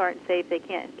humans aren't safe, they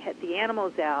can't get the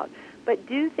animals out. But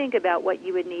do think about what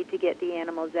you would need to get the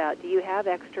animals out. Do you have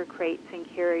extra crates and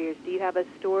carriers? Do you have a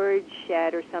storage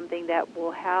shed or something that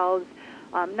will house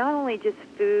not only just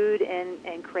food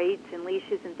and crates and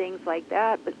leashes and things like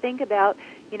that, but think about,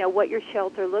 what your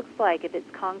shelter looks like. If it's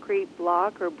concrete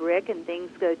block or brick and things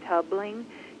go tumbling,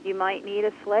 you might need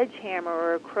a sledgehammer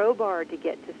or a crowbar to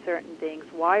get to certain things,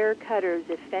 wire cutters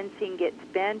if fencing gets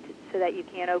bent so that you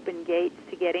can't open gates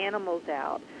to get animals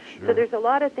out. Sure. So there's a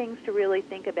lot of things to really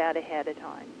think about ahead of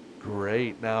time.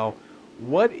 Great. Now,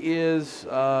 what is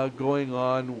going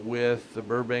on with the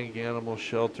Burbank Animal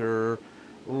Shelter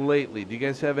lately? Do you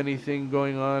guys have anything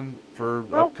going on for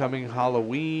upcoming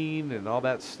Halloween and all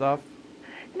that stuff?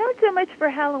 Not so much for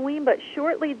Halloween, but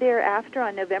shortly thereafter,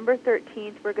 on November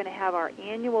 13th, we're going to have our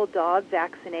annual dog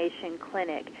vaccination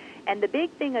clinic. And the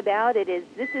big thing about it is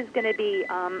this is going to be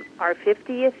our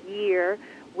 50th year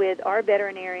with our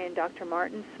veterinarian, Dr.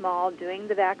 Martin Small, doing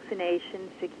the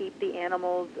vaccinations to keep the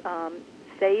animals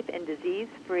safe and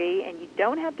disease-free. And you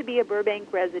don't have to be a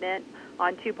Burbank resident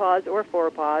on 2 paws or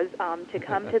 4 paws to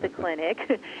come to the clinic.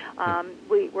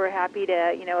 We're happy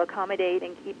to, accommodate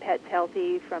and keep pets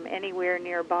healthy from anywhere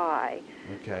nearby.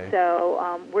 Okay.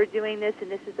 So we're doing this,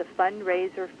 and this is a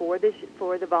fundraiser for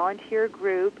the volunteer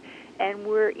group. and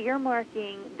we're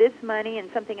earmarking this money and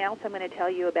something else I'm going to tell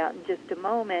you about in just a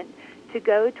moment to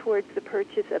go towards the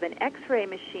purchase of an X-ray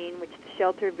machine, which the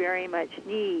shelter very much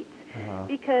needs.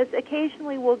 Because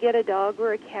occasionally we'll get a dog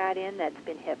or a cat in that's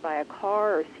been hit by a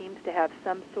car or seems to have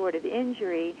some sort of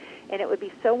injury, and it would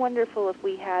be so wonderful if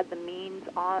we had the means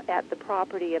at the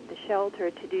property of the shelter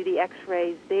to do the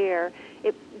X-rays there.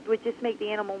 It would just make the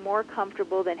animal more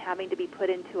comfortable than having to be put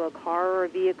into a car or a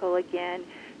vehicle again,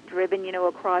 driven,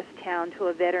 across town to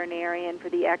a veterinarian for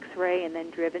the X-ray, and then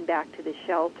driven back to the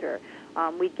shelter.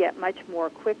 We'd get much more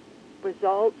quick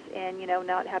results and,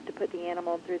 not have to put the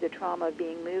animal through the trauma of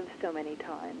being moved so many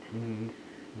times.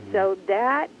 So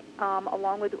that,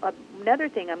 along with another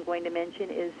thing I'm going to mention,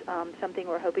 is something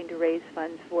we're hoping to raise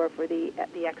funds for the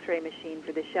X-ray machine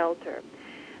for the shelter.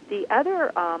 The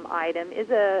other item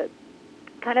is a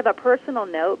kind of a personal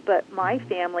note, but my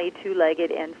family,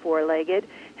 two-legged and four-legged,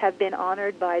 have been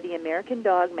honored by the American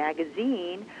Dog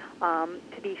magazine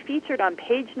to be featured on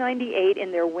page 98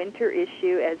 in their winter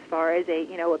issue as far as a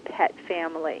pet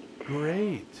family.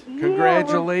 Great.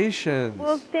 Congratulations.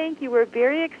 Well, thank you. We're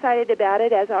very excited about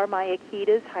it, as are my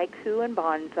Akitas, Haiku, and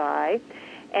Bonsai.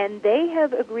 And they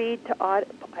have agreed to,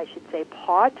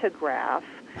 autograph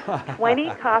 20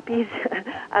 copies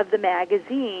of the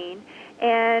magazine.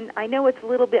 And I know it's a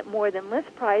little bit more than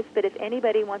list price, but if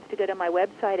anybody wants to go to my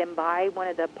website and buy one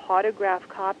of the autograph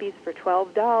copies for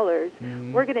 $12,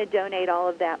 we're going to donate all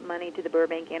of that money to the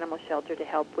Burbank Animal Shelter to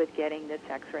help with getting this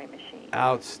X-ray machine.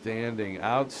 Outstanding.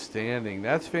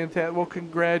 That's fantastic. Well,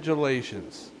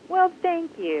 congratulations. Well,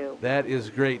 thank you. That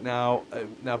is great. Now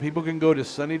people can go to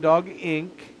Sunny Dog Inc.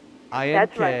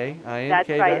 That's right.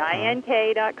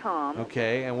 INK.com.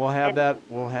 Okay, and we'll have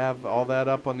all that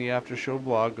up on the After Show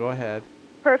blog. Go ahead.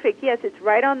 Perfect. Yes, it's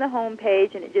right on the home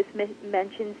page, and it just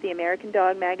mentions the American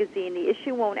Dog magazine. The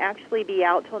issue won't actually be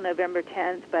out till November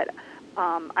 10th, but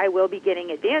I will be getting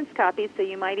advance copies, so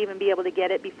you might even be able to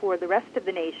get it before the rest of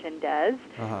the nation does.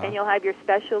 And you'll have your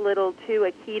special little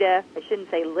two Akita, I shouldn't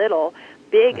say little,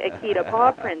 big Akita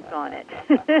paw prints on it.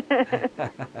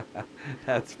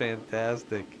 That's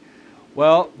fantastic.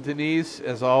 Well, Denise,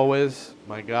 as always,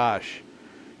 my gosh,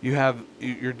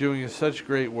 you're doing such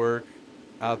great work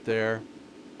out there.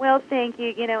 Well, thank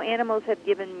you. Animals have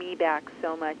given me back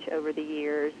so much over the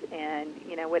years, and,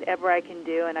 whatever I can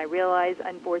do, and I realize,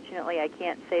 unfortunately, I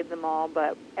can't save them all,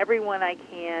 but everyone I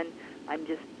can, I'm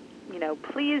just,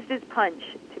 pleased as punch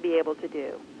to be able to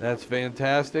do. That's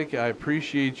fantastic. I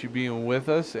appreciate you being with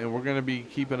us, and we're going to be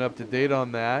keeping up to date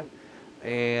on that.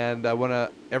 And I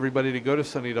want everybody to go to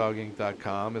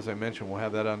sunnydoginc.com. As I mentioned, we'll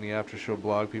have that on the After Show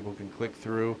blog. People can click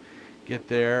through, get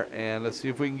there, and let's see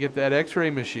if we can get that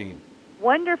X-ray machine.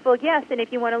 Wonderful, yes. And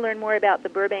if you want to learn more about the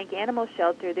Burbank Animal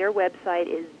Shelter, their website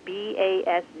is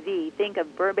BASV. Think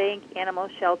of Burbank Animal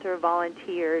Shelter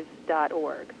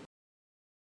Volunteers.org.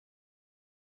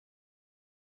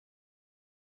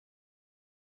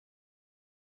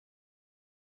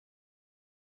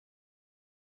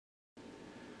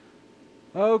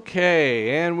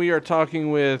 Okay, and we are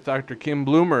talking with Dr. Kim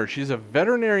Bloomer. She's a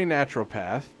veterinary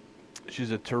naturopath.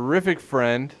 She's a terrific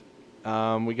friend.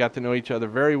 We got to know each other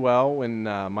very well when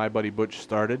My Buddy Butch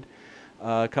started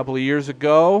a couple of years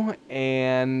ago,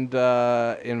 and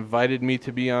invited me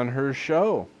to be on her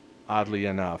show, oddly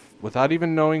enough, without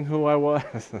even knowing who I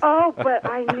was. Oh, but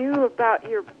I knew about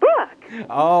your book.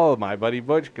 Oh, My Buddy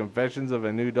Butch, Confessions of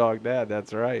a New Dog Dad.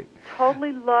 That's right.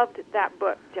 Totally loved that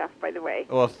book, Jeff, by the way.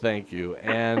 Well, thank you.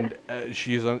 And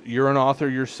you're an author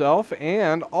yourself,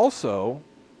 and also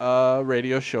a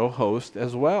radio show host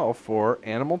as well for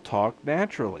Animal Talk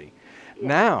Naturally. Yes.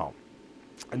 Now,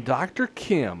 Dr.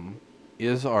 Kim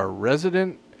is our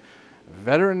resident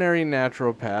veterinary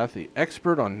naturopath, the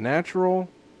expert on natural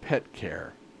pet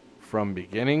care from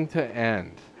beginning to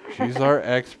end. She's our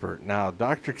expert. Now,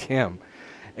 Dr. Kim,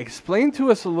 explain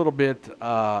to us a little bit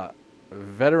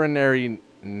veterinary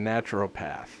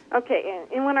naturopath. Okay,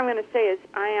 and what I'm going to say is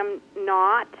I am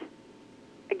not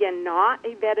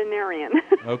a veterinarian.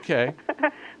 Okay.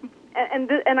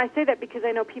 And I say that because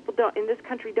I know people in this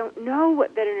country don't know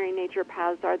what veterinary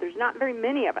naturopaths are. There's not very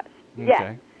many of us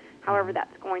yet. However,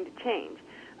 that's going to change.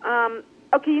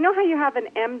 Okay, you know how you have an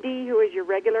MD who is your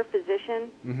regular physician?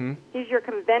 Mm-hmm. He's your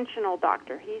conventional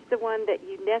doctor. He's the one that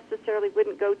you necessarily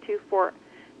wouldn't go to for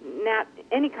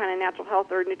any kind of natural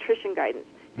health or nutrition guidance.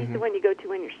 He's the one you go to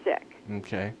when you're sick.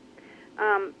 Okay.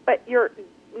 But your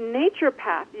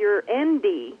naturopath, your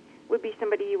ND, would be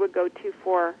somebody you would go to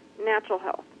for natural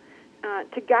health,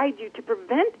 to guide you to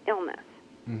prevent illness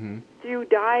through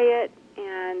diet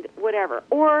and whatever.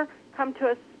 Or come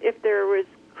to us if there was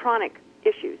chronic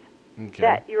issues.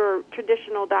 that your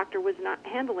traditional doctor was not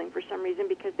handling for some reason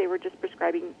because they were just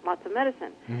prescribing lots of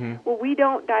medicine. Well, we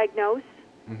don't diagnose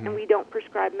and we don't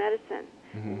prescribe medicine.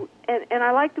 And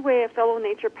I like the way a fellow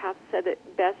naturopath said it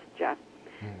best, Jeff.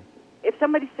 If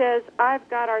somebody says, I've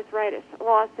got arthritis,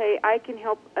 well, I'll say, I can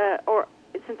help, or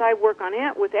since I work on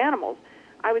with animals,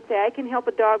 I would say I can help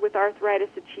a dog with arthritis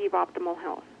achieve optimal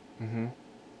health.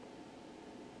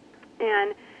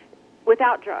 And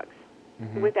without drugs,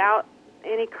 without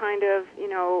any kind of,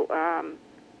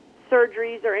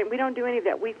 surgeries, or we don't do any of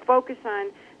that. We focus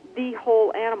on the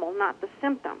whole animal, not the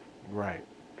symptom. Right.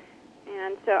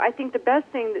 And so I think the best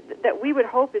thing that we would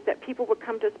hope is that people would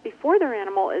come to us before their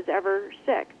animal is ever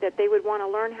sick, that they would want to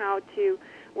learn how to,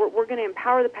 we're going to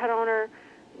empower the pet owner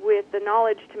with the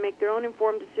knowledge to make their own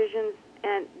informed decisions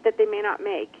and that they may not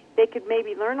make. They could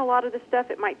maybe learn a lot of the stuff.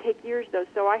 It might take years, though,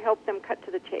 so I help them cut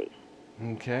to the chase.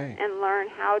 Okay. And learn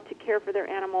how to care for their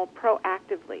animal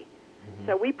proactively.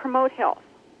 So we promote health.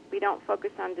 We don't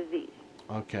focus on disease.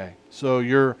 Okay. So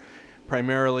you're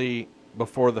primarily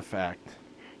before the fact.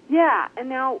 Yeah, and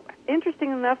now,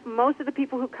 interesting enough, most of the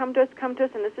people who come to us,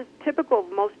 and this is typical of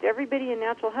most everybody in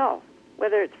natural health,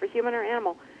 whether it's for human or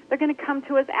animal, they're going to come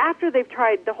to us after they've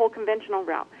tried the whole conventional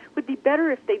route. Would be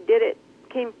better if they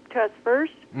came to us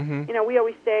first. We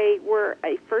always say we're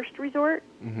a first resort,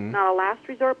 not a last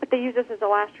resort, but they use us as a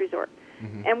last resort.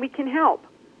 And we can help,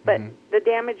 but the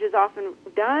damage is often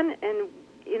done, and,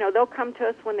 they'll come to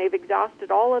us when they've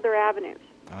exhausted all other avenues.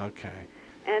 Okay.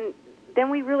 And then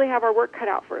we really have our work cut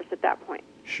out for us at that point.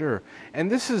 Sure.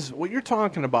 And this is, what you're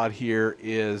talking about here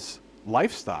is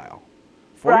lifestyle.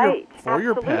 For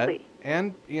your pet,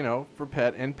 and, for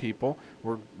pet and people.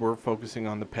 We're focusing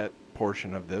on the pet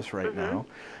portion of this right now,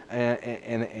 and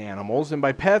animals. And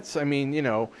by pets, I mean,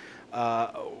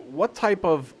 what type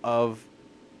of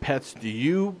pets do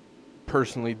you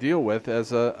personally deal with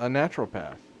as a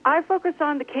naturopath? I focus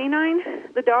on the canine,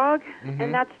 the dog,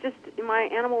 and that's just my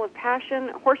animal of passion.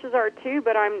 Horses are too,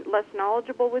 but I'm less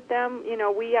knowledgeable with them.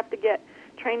 We have to get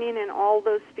training in all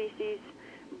those species,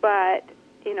 but,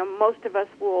 most of us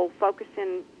will focus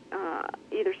in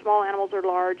either small animals or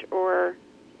large or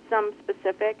some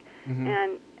specific.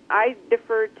 And I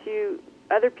defer to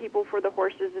other people for the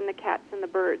horses and the cats and the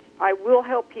birds. I will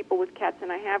help people with cats,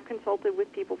 and I have consulted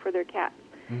with people for their cats.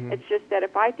 It's just that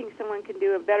if I think someone can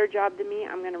do a better job than me,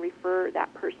 I'm going to refer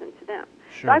that person to them.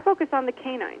 Sure. So I focus on the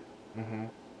canine.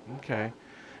 Okay.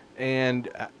 And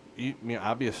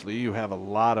obviously you have a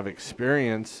lot of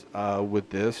experience with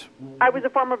this. I was a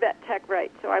former vet tech,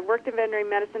 right? So I worked in veterinary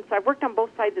medicine, so I've worked on both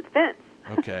sides of the fence.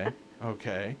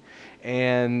 Okay.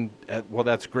 And, well,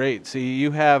 that's great. See,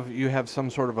 you have some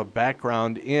sort of a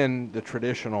background in the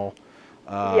traditional.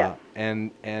 Yes.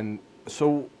 And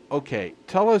so... Okay,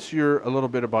 tell us a little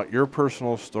bit about your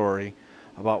personal story,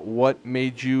 about what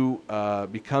made you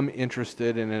become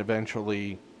interested and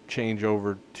eventually change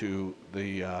over to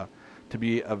to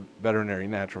be a veterinary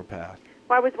naturopath.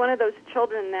 Well, I was one of those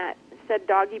children that said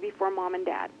doggy before mom and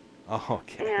dad. Oh,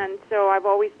 okay. And so I've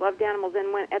always loved animals.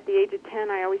 And at the age of 10,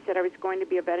 I always said I was going to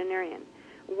be a veterinarian.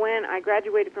 When I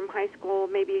graduated from high school,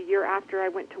 maybe a year after, I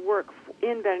went to work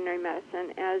in veterinary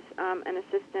medicine as an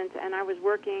assistant, and I was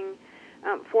working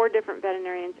 4 different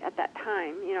veterinarians at that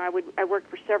time. I worked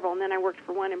for several, and then I worked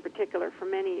for one in particular for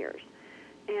many years.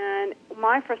 And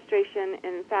my frustration,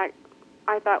 in fact,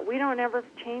 I thought, we don't ever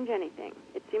change anything.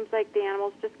 It seems like the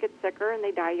animals just get sicker and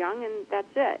they die young, and that's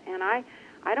it. And I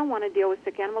don't want to deal with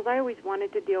sick animals. I always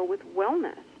wanted to deal with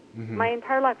wellness my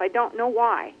entire life. I don't know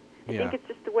why. I think it's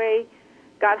just the way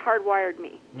God hardwired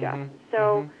me, Jeff.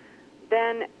 So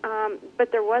then,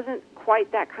 but there wasn't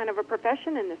quite that kind of a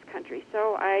profession in this country.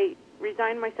 So I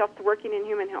resigned myself to working in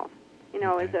human health,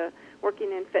 as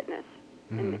working in fitness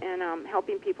and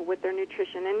helping people with their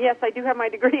nutrition. And yes, I do have my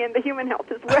degree in the human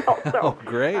health as well. So, oh,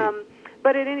 great.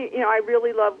 But I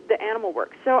really love the animal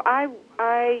work. So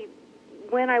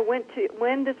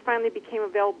when this finally became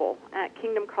available at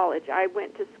Kingdom College, I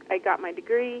got my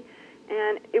degree,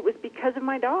 and it was because of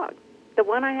my dog. The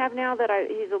one I have now,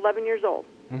 he's 11 years old.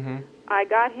 I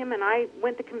got him, and I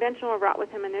went the conventional route with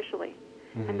him initially.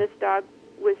 And this dog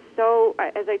was so,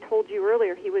 as I told you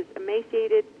earlier, he was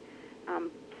emaciated,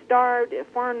 starved, a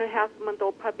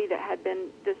 4.5-month-old puppy that had been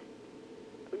just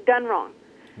done wrong,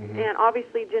 and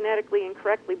obviously genetically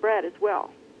incorrectly bred as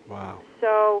well. Wow.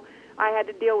 So I had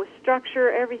to deal with structure,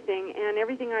 everything, and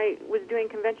everything I was doing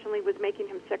conventionally was making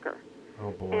him sicker.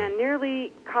 Oh, boy. And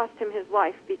nearly cost him his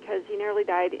life because he nearly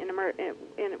died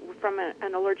from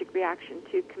an allergic reaction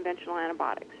to conventional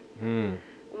antibiotics.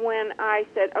 When I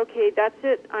said, okay, that's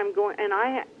it, I'm going, and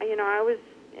I was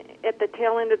at the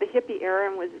tail end of the hippie era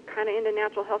and was kind of into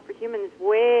natural health for humans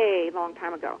way long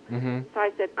time ago. So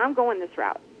I said, I'm going this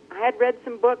route. I had read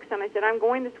some books, and I said, I'm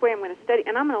going this way. I'm going to study,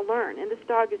 and I'm going to learn. And this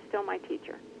dog is still my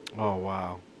teacher. Oh,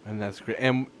 wow. And that's great.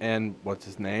 And what's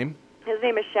his name? His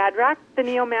name is Shadrach, the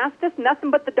Neo-Mastiff. Nothing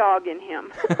but the dog in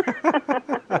him.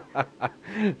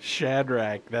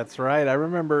 Shadrach, that's right. I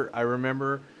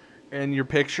remember, and your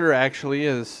picture actually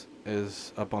is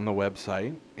up on the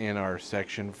website in our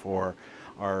section for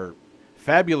our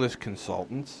fabulous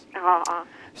consultants.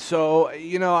 So,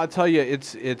 I'll tell you,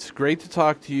 it's great to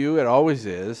talk to you. It always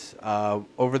is.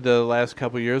 Over the last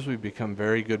couple of years, we've become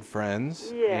very good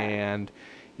friends. Yeah. And,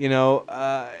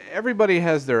 everybody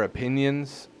has their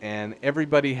opinions, and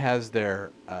everybody has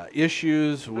their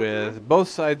issues with both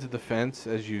sides of the fence,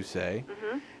 as you say.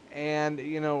 And,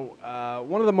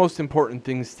 one of the most important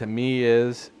things to me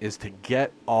is to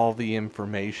get all the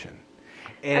information.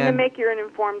 And to make an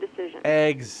informed decision.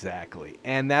 Exactly.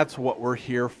 And that's what we're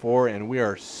here for, and we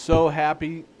are so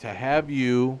happy to have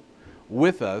you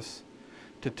with us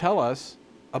to tell us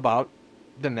about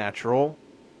the natural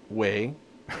way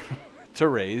to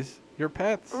raise your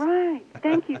pets. Right.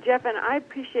 Thank you, Jeff, and I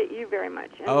appreciate you very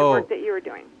much and the work that you are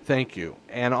doing. Thank you.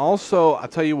 And also, I'll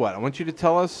tell you what, I want you to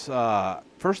tell us,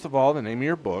 first of all, the name of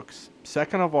your books,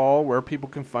 second of all, where people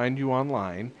can find you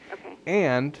online,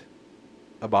 and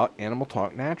about Animal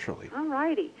Talk Naturally. All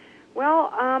righty. Well,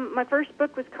 my first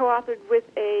book was co-authored with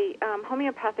a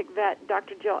homeopathic vet,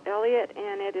 Dr. Jill Elliott,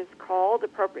 and it is called,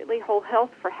 appropriately, Whole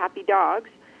Health for Happy Dogs.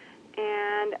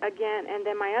 And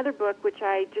then my other book, which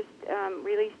I just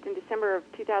released in December of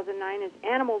 2009, is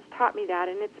Animals Taught Me That,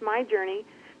 and it's my journey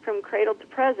from cradle to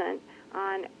present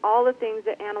on all the things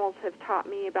that animals have taught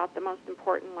me about the most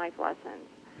important life lessons.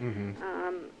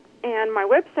 And my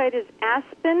website is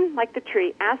Aspen, like the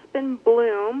tree, Aspen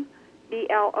Bloom,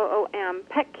 BLOOM,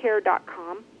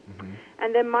 petcare.com.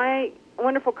 And then my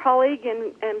wonderful colleague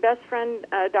and best friend,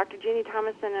 Dr. Jeannie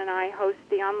Thomason, and I host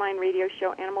the online radio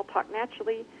show Animal Talk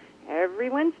Naturally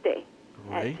every Wednesday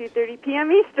at 2:30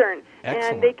 p.m. Eastern.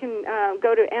 Excellent. And they can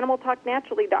go to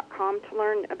animaltalknaturally.com to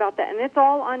learn about that. And it's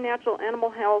all on natural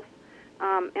animal health,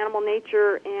 animal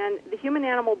nature, and the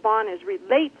human-animal bond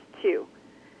relates to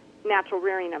natural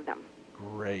rearing of them.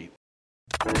 Great.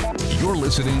 You're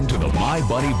listening to the My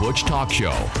Buddy Butch Talk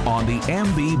Show on the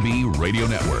MBB Radio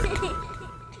Network.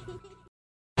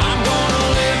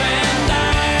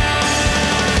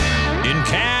 In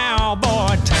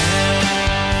cowboy town.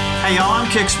 Hey y'all, I'm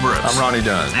Kix Brooks. I'm Ronnie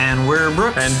Dunn. And we're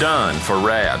Brooks. And Dunn for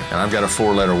rad. And I've got a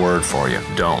 4-letter word for you.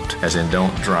 Don't. As in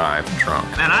don't drive drunk.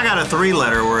 And I got a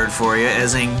 3-letter word for you,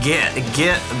 as in get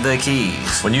the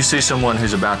keys. When you see someone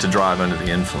who's about to drive under the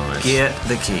influence, get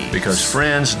the keys. Because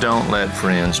friends don't let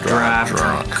friends drive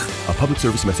drunk. A public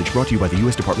service message brought to you by the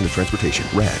U.S. Department of Transportation,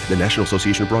 RAD, the National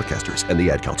Association of Broadcasters, and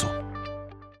the Ad Council.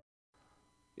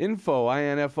 Info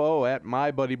at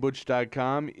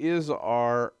mybuddybutch.com is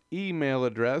our email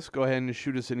address. Go ahead and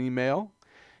shoot us an email.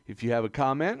 If you have a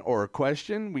comment or a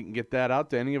question, we can get that out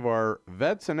to any of our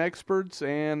vets and experts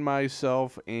and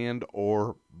myself and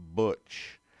or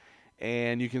Butch.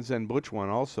 And you can send Butch one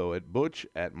also at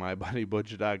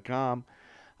butch@mybuddybutch.com.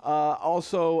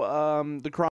 Also, the